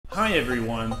Hi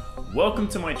everyone, welcome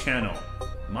to my channel.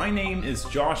 My name is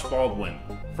Josh Baldwin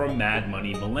from Mad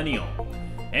Money Millennial,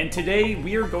 and today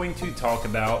we are going to talk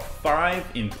about 5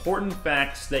 important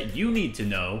facts that you need to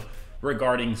know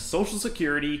regarding Social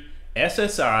Security,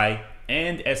 SSI,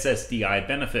 and SSDI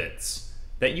benefits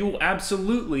that you will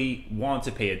absolutely want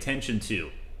to pay attention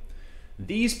to.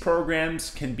 These programs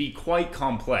can be quite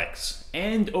complex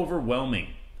and overwhelming,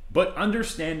 but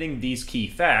understanding these key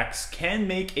facts can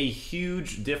make a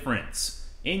huge difference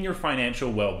in your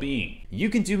financial well-being. You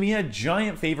can do me a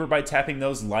giant favor by tapping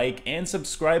those like and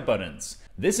subscribe buttons.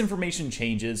 This information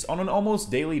changes on an almost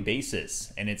daily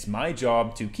basis, and it's my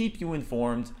job to keep you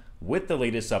informed with the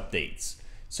latest updates.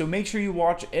 So make sure you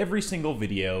watch every single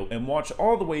video and watch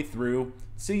all the way through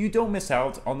so you don't miss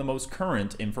out on the most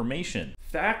current information.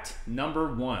 Fact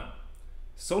number 1.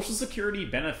 Social Security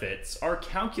benefits are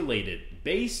calculated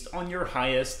based on your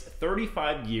highest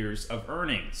 35 years of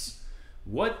earnings.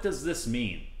 What does this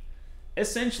mean?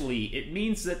 Essentially, it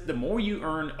means that the more you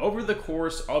earn over the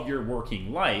course of your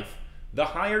working life, the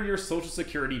higher your Social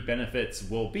Security benefits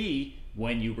will be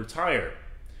when you retire.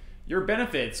 Your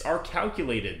benefits are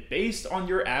calculated based on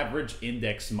your average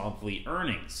index monthly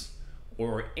earnings,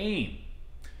 or AIM,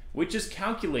 which is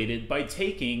calculated by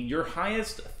taking your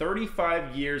highest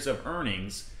 35 years of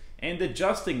earnings and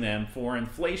adjusting them for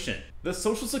inflation. The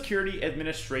Social Security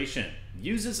Administration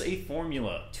uses a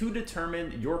formula to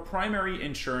determine your primary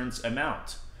insurance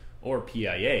amount, or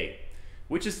PIA,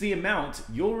 which is the amount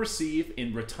you'll receive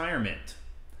in retirement.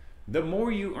 The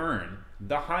more you earn,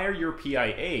 the higher your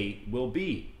PIA will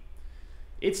be.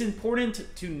 It's important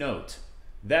to note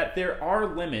that there are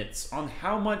limits on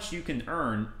how much you can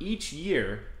earn each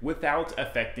year without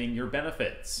affecting your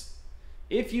benefits.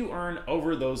 If you earn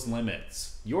over those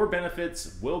limits, your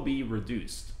benefits will be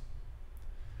reduced.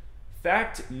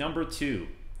 Fact number 2.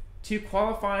 To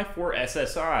qualify for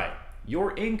SSI,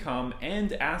 your income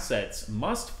and assets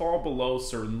must fall below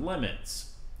certain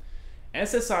limits.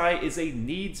 SSI is a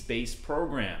needs-based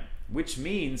program, which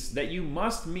means that you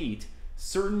must meet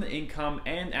certain income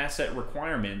and asset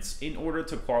requirements in order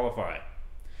to qualify.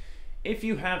 If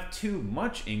you have too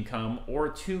much income or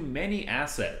too many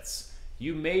assets,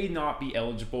 you may not be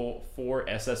eligible for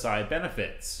SSI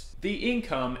benefits. The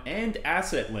income and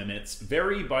asset limits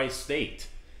vary by state,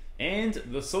 and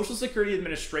the Social Security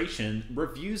Administration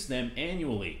reviews them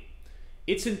annually.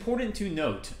 It's important to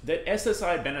note that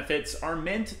SSI benefits are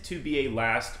meant to be a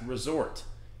last resort,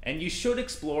 and you should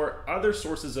explore other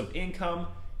sources of income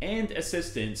and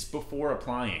assistance before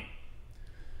applying.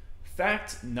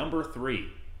 Fact number 3.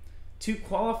 To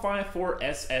qualify for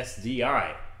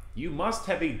SSDI, you must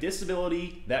have a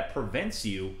disability that prevents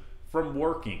you from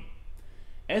working.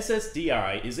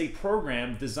 SSDI is a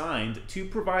program designed to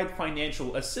provide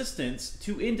financial assistance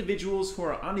to individuals who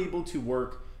are unable to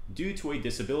work due to a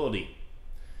disability.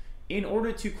 In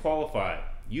order to qualify,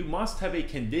 you must have a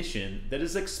condition that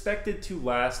is expected to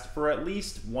last for at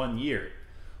least 1 year,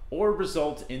 or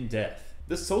result in death.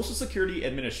 The Social Security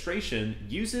Administration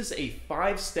uses a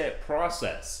 5-step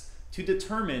process to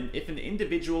determine if an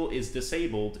individual is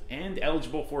disabled and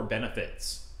eligible for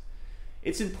benefits.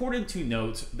 It's important to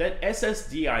note that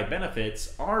SSDI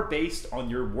benefits are based on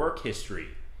your work history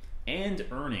and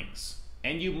earnings,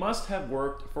 and you must have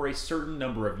worked for a certain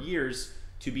number of years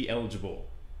to be eligible.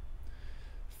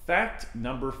 Fact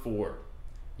number 4.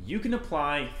 You can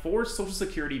apply for Social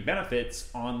Security benefits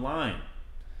online.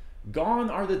 Gone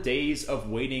are the days of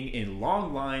waiting in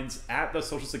long lines at the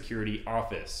Social Security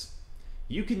office.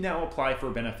 You can now apply for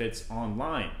benefits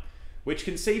online, which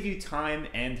can save you time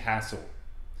and hassle.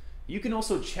 You can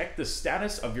also check the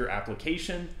status of your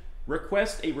application,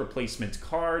 request a replacement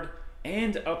card,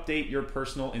 and update your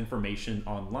personal information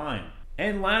online.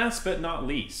 And last but not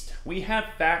least, we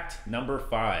have fact number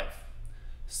 5.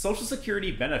 Social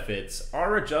Security benefits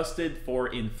are adjusted for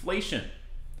inflation.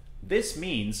 This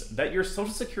means that your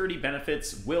Social Security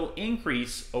benefits will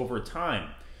increase over time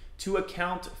to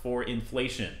account for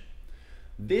inflation.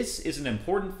 This is an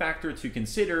important factor to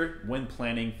consider when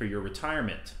planning for your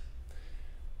retirement.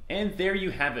 And there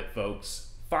you have it, folks.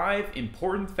 5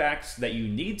 important facts that you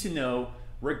need to know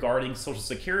regarding Social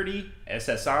Security,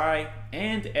 SSI,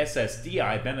 and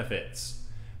SSDI benefits.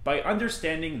 By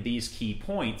understanding these key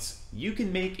points, you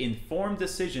can make informed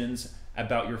decisions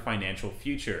about your financial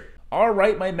future.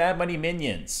 Alright, my Mad Money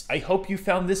Minions, I hope you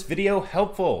found this video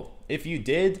helpful. If you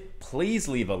did, please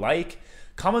leave a like,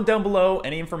 comment down below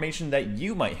any information that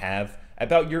you might have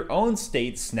about your own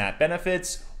state's SNAP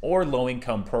benefits or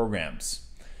low-income programs.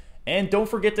 And don't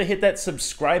forget to hit that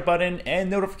subscribe button and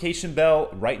notification bell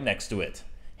right next to it.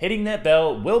 Hitting that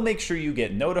bell will make sure you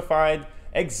get notified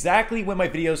exactly when my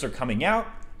videos are coming out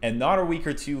and not a week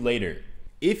or two later.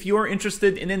 If you're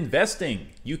interested in investing,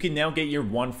 you can now get your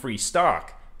one free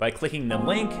stock by clicking the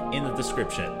link in the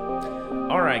description.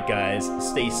 Alright guys,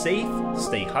 stay safe,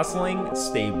 stay hustling,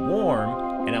 stay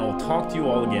warm, and I will talk to you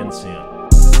all again soon.